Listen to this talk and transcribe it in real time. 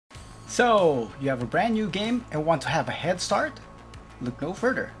So, you have a brand new game and want to have a head start? Look no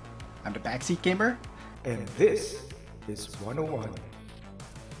further. I'm the Backseat Gamer, and this is 101.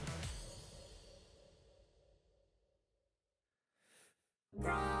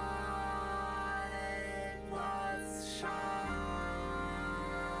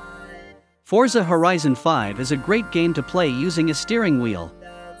 Forza Horizon 5 is a great game to play using a steering wheel.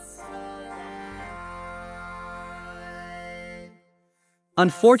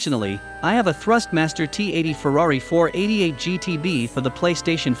 Unfortunately, I have a Thrustmaster T80 Ferrari 488 GTB for the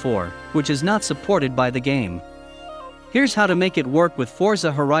PlayStation 4, which is not supported by the game. Here's how to make it work with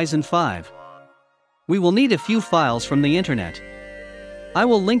Forza Horizon 5. We will need a few files from the internet. I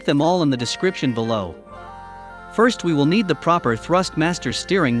will link them all in the description below. First, we will need the proper Thrustmaster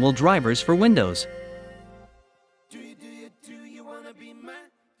steering wheel drivers for Windows.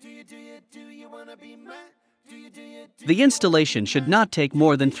 The installation should not take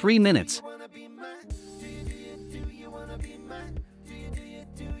more than 3 minutes.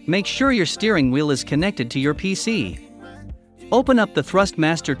 Make sure your steering wheel is connected to your PC. Open up the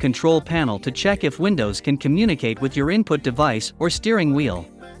Thrustmaster control panel to check if Windows can communicate with your input device or steering wheel.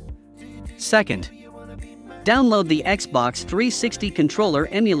 Second, download the Xbox 360 controller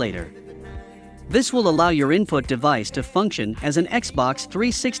emulator. This will allow your input device to function as an Xbox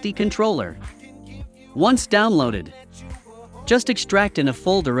 360 controller. Once downloaded, just extract in a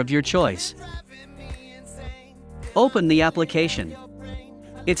folder of your choice. Open the application.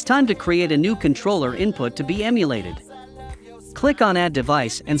 It's time to create a new controller input to be emulated. Click on Add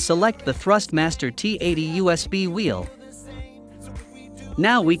Device and select the Thrustmaster T80 USB wheel.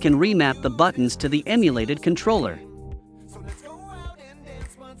 Now we can remap the buttons to the emulated controller.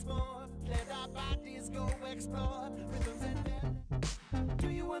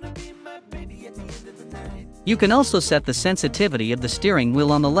 You can also set the sensitivity of the steering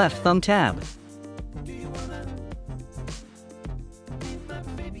wheel on the left thumb tab.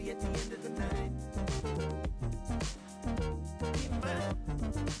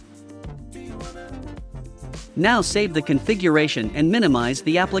 Now save the configuration and minimize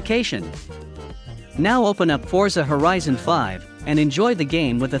the application. Now open up Forza Horizon 5 and enjoy the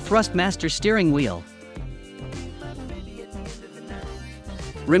game with a Thrustmaster steering wheel.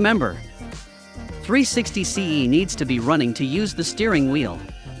 Remember, 360 CE needs to be running to use the steering wheel.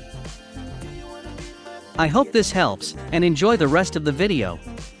 I hope this helps and enjoy the rest of the video.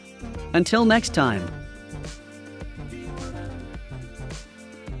 Until next time.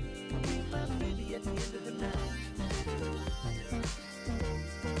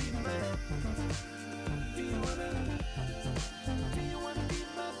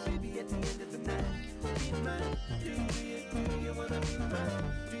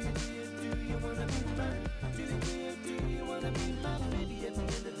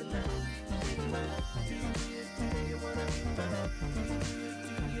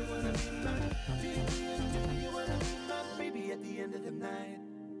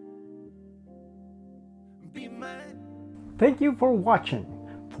 Thank you for watching.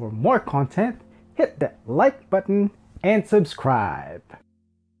 For more content, hit that like button and subscribe.